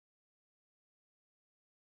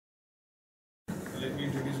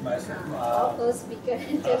introduce myself.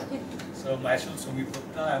 So myself, Sumeet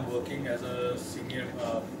Gupta. I'm working as a senior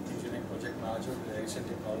engineering project manager with Agile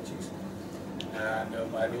Technologies.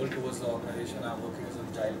 And my role towards the organization, I'm working as an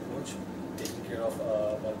Agile coach, taking care of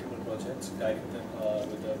multiple projects, guiding them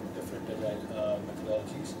with the different Agile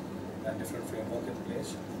methodologies and different framework in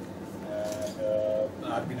place.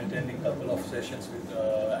 And I've been attending a couple of sessions with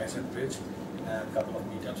Agile Bridge and a couple of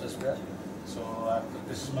meetups as well. So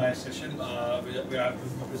this is my session where I'm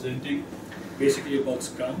presenting basically about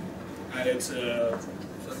Scrum, and it's so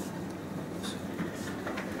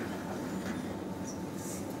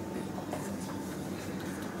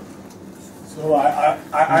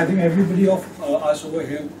I think everybody of us over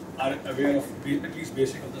here are aware of at least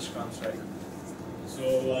basic of the Scrums, right?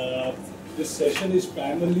 So this session is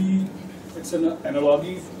primarily, it's an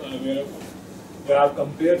analogy where I've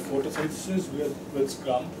compared photosynthesis with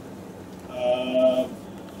Scrum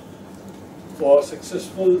for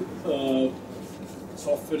successful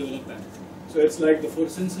software development. So it's like the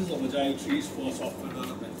photosynthesis of Agile Trees for software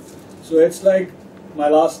development. So it's like my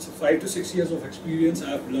last 5 to 6 years of experience.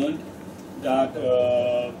 I've learned that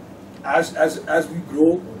as we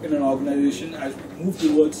grow in an organization, as we move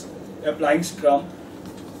towards applying Scrum,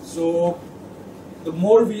 so the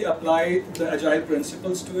more we apply the Agile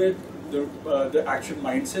principles to it, the actual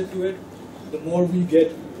mindset to it, the more we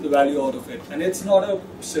get the value out of it. And it's not a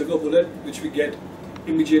silver bullet which we get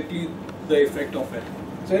immediately the effect of it.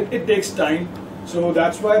 So it takes time. So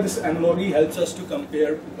that's why this analogy helps us to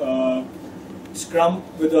compare Scrum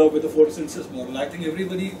with the photosynthesis model. I think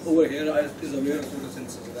everybody over here is aware of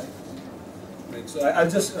photosynthesis, right? So I'll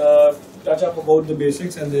just touch up about the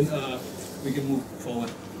basics and then we can move forward.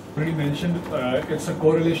 Already mentioned, it's a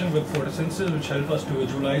correlation with photosynthesis which helps us to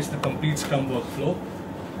visualize the complete Scrum workflow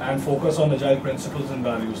and focus on Agile principles and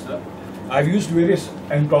values. I've used various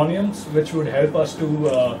acronyms which would help us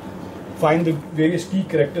to find the various key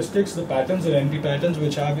characteristics, the patterns and anti-patterns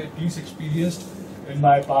which I've at least experienced in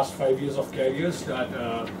my past 5 years of careers that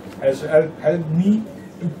has helped me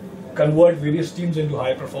to convert various teams into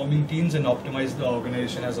high-performing teams and optimize the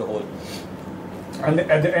organization as a whole. And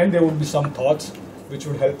at the end, there would be some thoughts which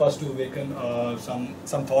would help us to awaken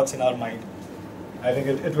some thoughts in our mind. I think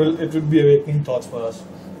it will be awakening thoughts for us.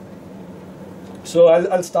 So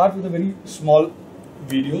I'll start with a very small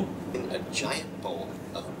video. In a giant bowl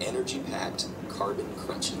of energy-packed carbon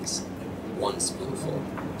crunchies. 1 spoonful,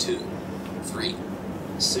 2, 3.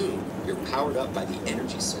 Soon, you're powered up by the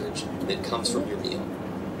energy surge that comes from your meal.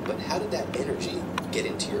 But how did that energy get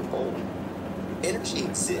into your bowl? Energy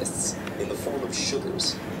exists in the form of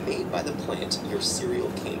sugars made by the plant your cereal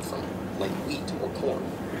came from, like wheat or corn.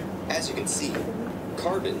 As you can see,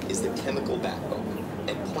 carbon is the chemical backbone,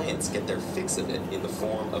 and plants get their fix of it in the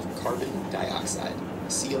form of carbon dioxide,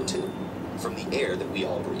 CO2, from the air that we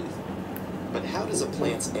all breathe. But how does a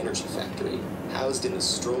plant's energy factory, housed in the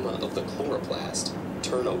stroma of the chloroplast,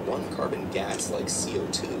 turn a 1-carbon gas like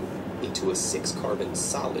CO2 into a 6-carbon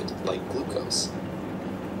solid like glucose?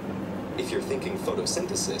 If you're thinking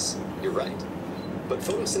photosynthesis, you're right. But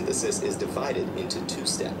photosynthesis is divided into 2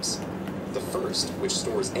 steps. The first, which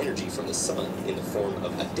stores energy from the sun in the form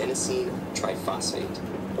of adenosine triphosphate,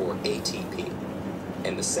 or ATP.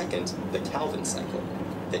 And the second, the Calvin cycle,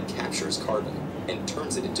 that captures carbon and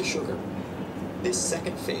turns it into sugar. This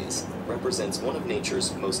second phase represents one of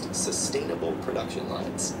nature's most sustainable production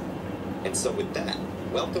lines. And so with that,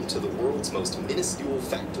 welcome to the world's most minuscule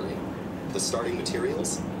factory. The starting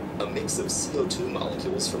materials? A mix of CO2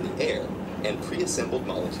 molecules from the air and pre-assembled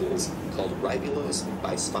molecules called ribulose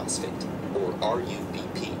bisphosphate, or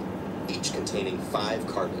RUBP, each containing 5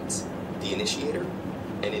 carbons. The initiator?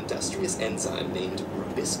 An industrious enzyme named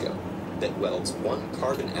rubisco that welds 1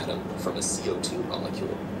 carbon atom from a CO2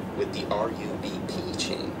 molecule with the RUBP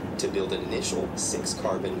chain to build an initial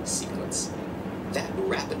 6-carbon sequence. That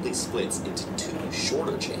rapidly splits into 2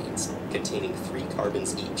 shorter chains containing 3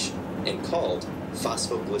 carbons each and called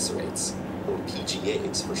phosphoglycerates, or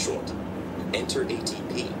PGAs for short. Enter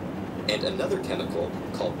ATP, and another chemical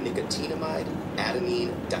called nicotinamide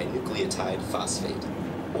adenine dinucleotide phosphate,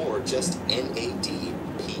 or just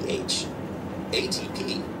NADPH.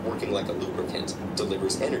 ATP, working like a lubricant,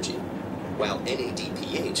 delivers energy, while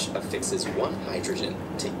NADPH affixes 1 hydrogen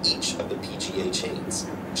to each of the PGA chains,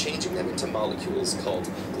 changing them into molecules called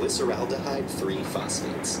glyceraldehyde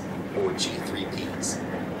 3-phosphates, or G3Ps.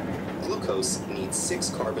 Glucose needs 6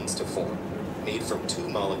 carbons to form, made from 2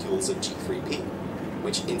 molecules of G3P,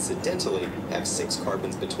 which incidentally have 6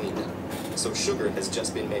 carbons between them. So sugar has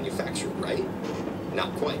just been manufactured, right?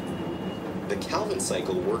 Not quite. The Calvin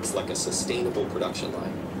cycle works like a sustainable production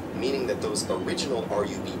line, meaning that those original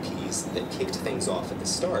RUBPs that kicked things off at the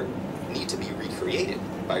start need to be recreated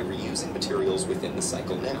by reusing materials within the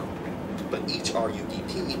cycle now. But each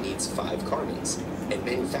RUBP needs 5 carbons, and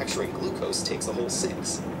manufacturing glucose takes a whole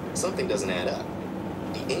 6. Something doesn't add up.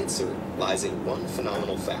 The answer lies in one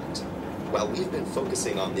phenomenal fact. While we've been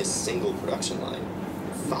focusing on this single production line,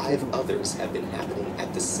 5 others have been happening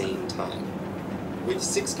at the same time. With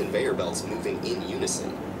 6 conveyor belts moving in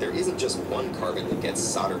unison, there isn't just one carbon that gets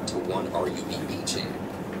soldered to one RUBP chain,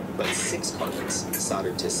 but 6 carbons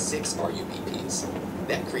soldered to 6 RUBPs.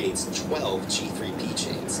 That creates 12 G3P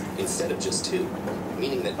chains instead of just 2,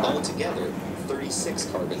 meaning that altogether 36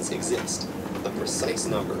 carbons exist, the precise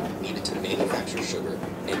number needed to manufacture sugar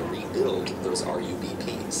and rebuild those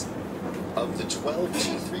RUBPs. Of the 12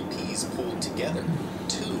 G3Ps pooled together,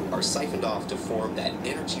 2 are siphoned off to form that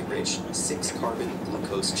energy-rich 6-carbon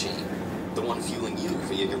glucose chain, the one fueling you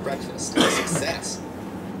via your breakfast. Success!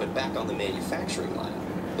 But back on the manufacturing line,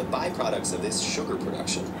 the byproducts of this sugar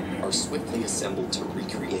production are swiftly assembled to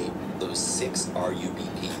recreate those 6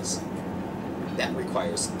 RUBPs. That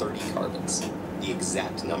requires 30 carbons, the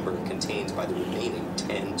exact number contained by the remaining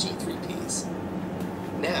 10 G3Ps.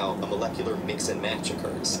 Now, a molecular mix and match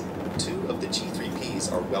occurs. 2 of the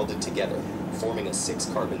G3Ps are welded together, forming a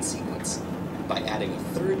 6-carbon sequence. By adding a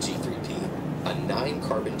third G3P, a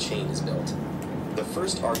 9-carbon chain is built. The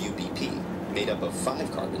first RUBP, made up of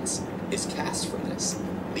 5 carbons, is cast from this,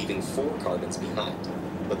 leaving 4 carbons behind.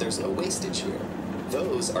 But there's no wastage here.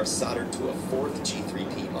 Those are soldered to a 4th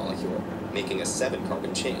G3P molecule, making a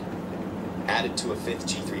 7-carbon chain. Added to a 5th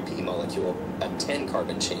G3P molecule, a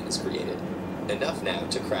 10-carbon chain is created. Enough now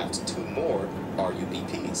to craft 2 more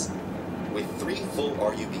RUBPs. With 3 full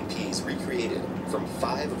RUBPs recreated from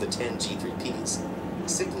 5 of the 10 G3Ps,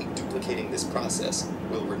 simply duplicating this process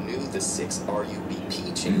will renew the 6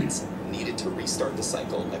 RUBP chains needed to restart the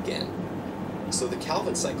cycle again. So the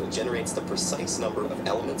Calvin cycle generates the precise number of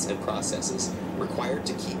elements and processes required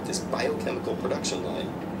to keep this biochemical production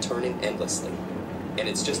line turning endlessly. And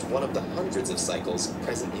it's just one of the hundreds of cycles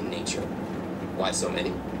present in nature. Why so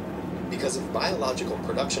many? Because if biological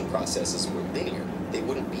production processes were linear, they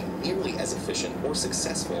wouldn't be nearly as efficient or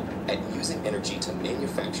successful at using energy to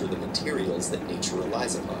manufacture the materials that nature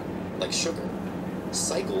relies upon, like sugar.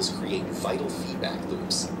 Cycles create vital feedback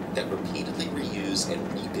loops that repeatedly reuse and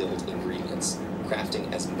rebuild ingredients,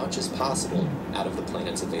 crafting as much as possible out of the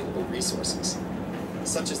planet's available resources.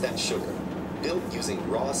 Such as that sugar, built using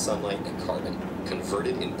raw sunlight and carbon,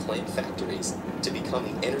 converted in plant factories to become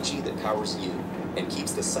the energy that powers you and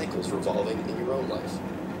keeps the cycles revolving in your own life.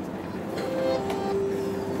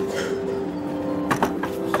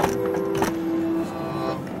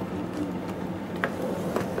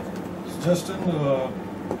 Justin,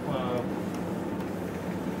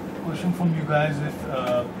 question from you guys. If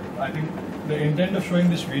I think the intent of showing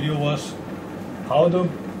this video was how the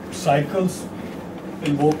cycles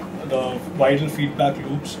invoke the vital feedback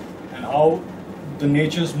loops and how the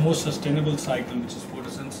nature's most sustainable cycle, which is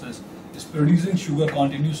photosynthesis, is producing sugar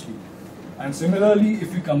continuously. And similarly,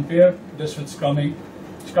 if you compare this with SCRUMming,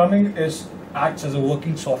 SCRUMming acts as a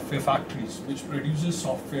working software factories, which produces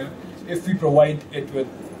software if we provide it with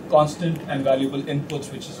constant and valuable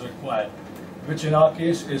inputs which is required, which in our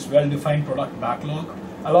case is well-defined product backlog,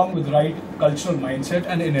 along with right cultural mindset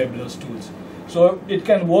and enablers tools. So it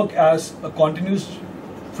can work as a continuous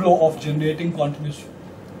flow of generating continuous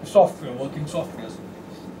software, working softwares.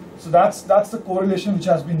 So that's the correlation which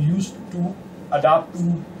has been used to adapt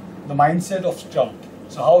to the mindset of Scrum.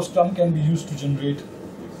 So how Scrum can be used to generate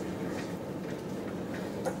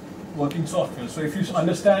working software. So if you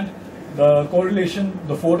understand the correlation,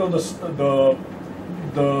 the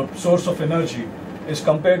source of energy is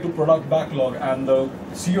compared to product backlog, and the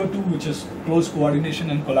CO2, which is close coordination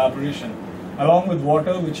and collaboration, along with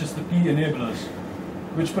water, which is the key enablers,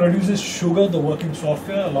 which produces sugar, the working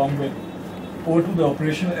software, along with O2, the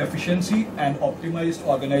operational efficiency and optimized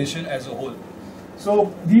organization as a whole.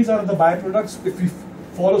 So these are the byproducts. If we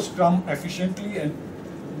follow Scrum efficiently and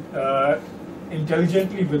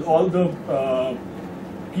intelligently with all the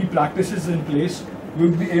key practices in place, we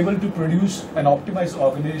will be able to produce an optimized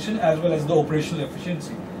organization as well as the operational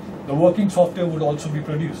efficiency. The working software would also be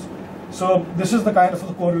produced. So this is the kind of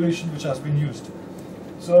a correlation which has been used.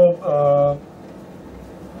 So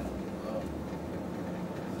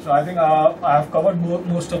I think I have covered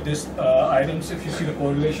most of these items. If you see the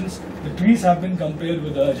correlations, the trees have been compared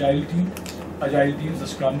with the agile teams, the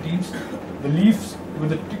Scrum teams, the leaves with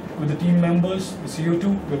the team members, the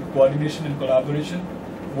CO2 with coordination and collaboration,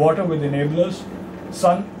 water with enablers,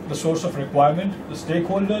 sun, the source of requirement, the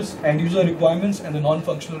stakeholders, end user requirements, and the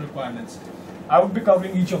non-functional requirements. I would be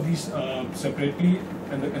covering each of these separately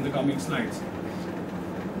in the coming slides.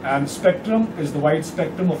 And spectrum is the wide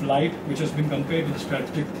spectrum of light which has been compared to the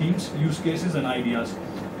strategic themes, use cases, and ideas.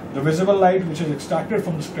 The visible light which is extracted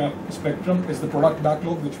from the spectrum is the product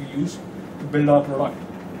backlog which we use to build our product.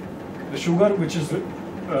 The sugar which is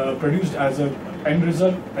produced as an end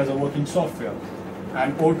result as a working software.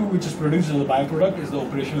 And O2 which is produced as a byproduct is the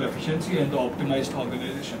operational efficiency and the optimized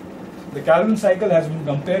organization. The Calvin cycle has been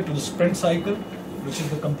compared to the sprint cycle, which is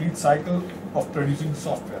the complete cycle of producing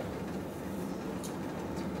software.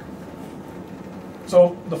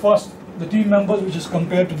 So the first, the team members, which is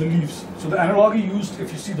compared to the leaves. So the analogy used,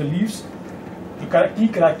 if you see the leaves, the key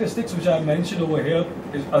characteristics which I mentioned over here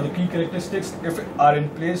are the key characteristics, if are in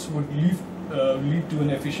place, would lead to an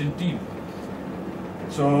efficient team.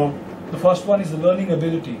 So the first one is the learning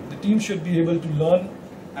ability. The team should be able to learn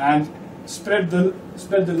and spread the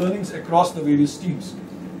learnings across the various teams.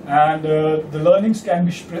 And the learnings can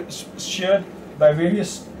be shared by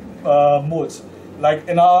various modes. Like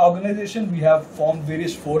in our organization, we have formed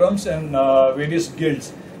various forums and various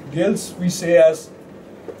guilds. Guilds we say as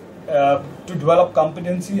to develop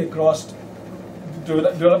competency across, to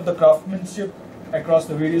develop the craftsmanship across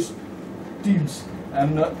the various teams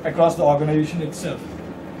and across the organization itself.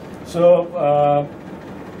 So,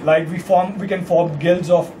 like we can form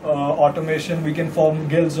guilds of automation. We can form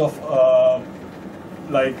guilds of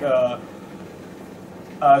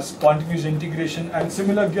continuous integration and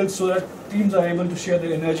similar guilds, so that teams are able to share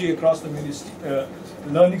their energy across the various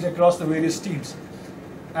learnings across the various teams.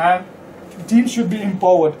 And teams should be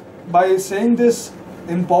empowered. By saying this,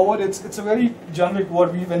 empowered, it's a very generic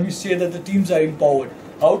word when we say that the teams are empowered.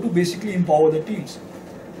 How to basically empower the teams?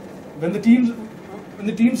 When the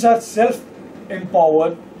teams are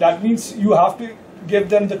self-empowered, that means you have to give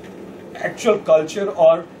them the actual culture,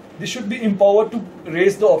 or they should be empowered to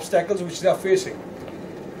raise the obstacles which they are facing.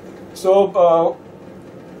 So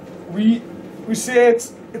we say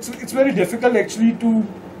it's very difficult actually to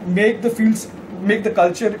make the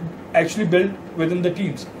culture actually build within the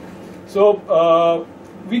teams. So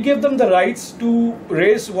we give them the rights to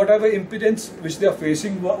raise whatever impedance which they are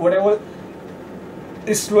facing, whatever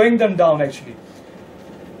is slowing them down actually.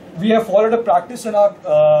 We have followed a practice in our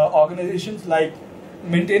organizations like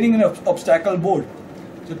maintaining an obstacle board.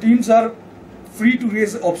 So teams are free to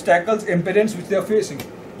raise obstacles, impedance which they are facing.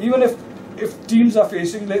 Even if teams are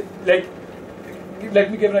facing, like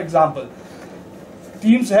let me give an example.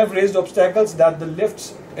 Teams have raised obstacles that the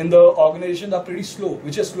lifts in the organization are pretty slow,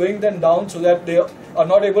 which is slowing them down so that they are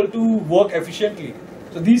not able to work efficiently.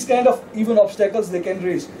 So these kind of even obstacles they can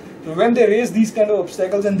raise. So when they raise these kind of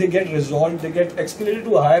obstacles and they get resolved, they get escalated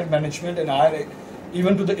to a higher management and higher,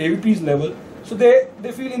 even to the AVP's level. So they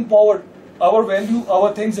feel empowered. Our value,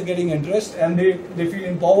 our things are getting addressed, and they feel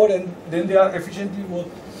empowered, and then they are efficiently work.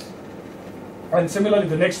 And similarly,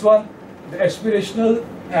 the next one, the aspirational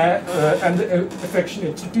and the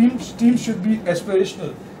affectionate. So teams should be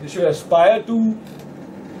aspirational. They should aspire to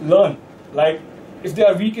learn. Like if they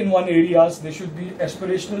are weak in one areas, they should be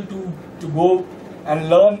aspirational to go and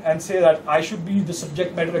learn and say that I should be the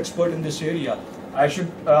subject matter expert in this area. I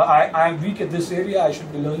am weak at this area. I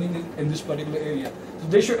should be learning in this particular area. So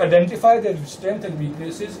they should identify their strengths and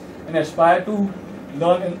weaknesses and aspire to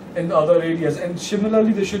learn in the other areas. And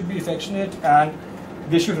similarly, they should be affectionate and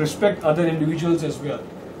they should respect other individuals as well.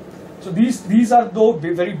 So these are though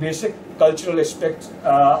very basic cultural aspects,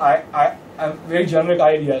 very generic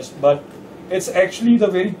ideas, but it's actually the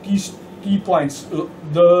very key points.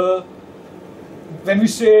 When we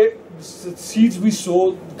say seeds we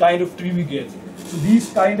sow, the kind of tree we get. So these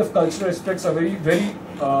kind of cultural aspects are very, very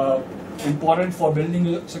important for building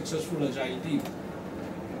a successful agile team.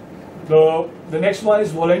 The next one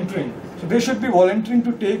is volunteering. So they should be volunteering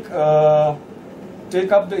to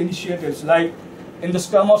take up the initiatives. Like in the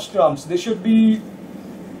Scrum of Scrums, they should be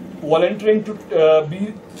volunteering to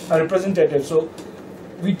be a representative. So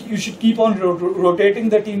you should keep on rotating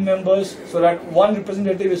the team members so that one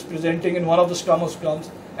representative is presenting in one of the Scrum of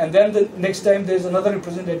Scrums, and then the next time there's another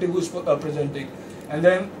representative who's presenting, and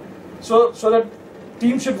then so that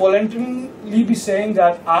team should voluntarily be saying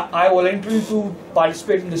that I voluntarily to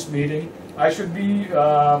participate in this meeting. I should be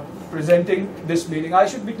presenting this meeting. I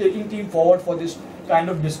should be taking team forward for this kind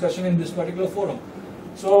of discussion in this particular forum.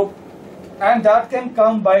 So, and that can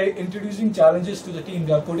come by introducing challenges to the team.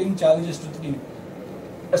 They are putting challenges to the team.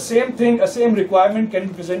 A same requirement can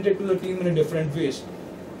be presented to the team in a different ways.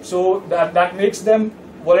 So that makes them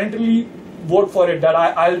voluntarily vote for it, that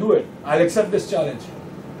I'll do it. I'll accept this challenge.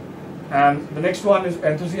 And the next one is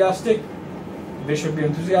enthusiastic. They should be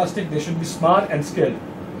enthusiastic. They should be smart and skilled.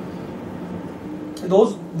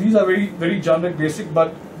 these are very generic, basic,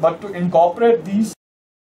 but to incorporate these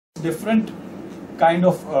different kind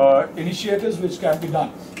of initiatives which can be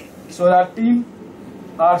done, so that team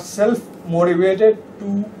are self-motivated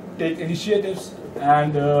to take initiatives,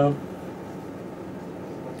 and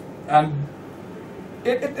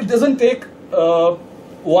it doesn't take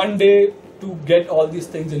one day to get all these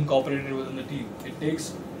things incorporated within the team. It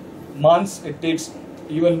takes months, it takes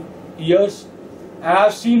even years. And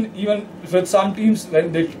I've seen even with some teams,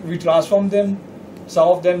 when we transform them, some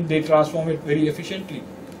of them they transform it very efficiently.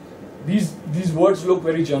 These words look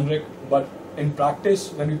very generic, but in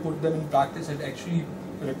practice, when we put them in practice, it actually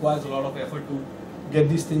requires a lot of effort to get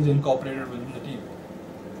these things incorporated within the team.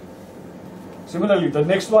 Similarly, the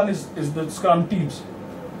next one is the Scrum Teams,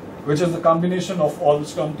 which is the combination of all the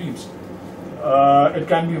Scrum Teams. It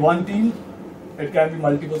can be one team, it can be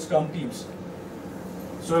multiple Scrum Teams.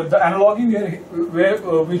 So the analogy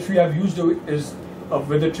which we have used is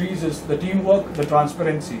with the trees is the teamwork, the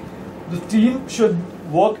transparency. The team should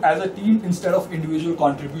work as a team instead of individual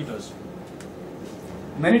contributors.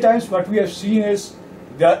 Many times what we have seen is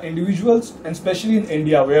there are individuals, and especially in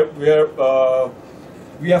India, where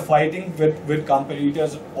we are fighting with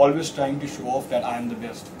competitors, always trying to show off that I am the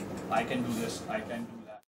best, I can do this, I can do